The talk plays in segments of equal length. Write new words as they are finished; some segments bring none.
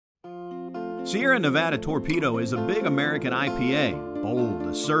Sierra Nevada Torpedo is a big American IPA, bold,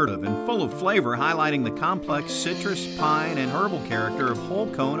 assertive, and full of flavor, highlighting the complex citrus, pine, and herbal character of whole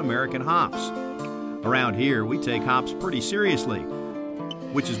cone American hops. Around here, we take hops pretty seriously,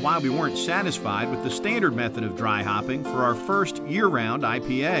 which is why we weren't satisfied with the standard method of dry hopping for our first year-round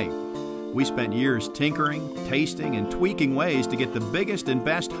IPA. We spent years tinkering, tasting, and tweaking ways to get the biggest and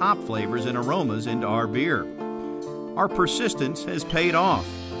best hop flavors and aromas into our beer. Our persistence has paid off.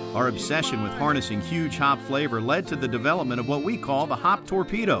 Our obsession with harnessing huge hop flavor led to the development of what we call the Hop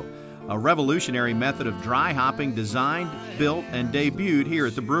Torpedo, a revolutionary method of dry hopping designed, built, and debuted here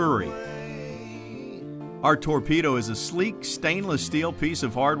at the brewery. Our Torpedo is a sleek, stainless steel piece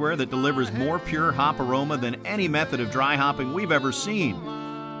of hardware that delivers more pure hop aroma than any method of dry hopping we've ever seen.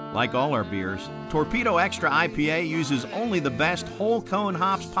 Like all our beers, Torpedo Extra IPA uses only the best whole cone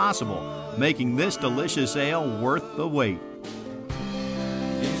hops possible, making this delicious ale worth the wait.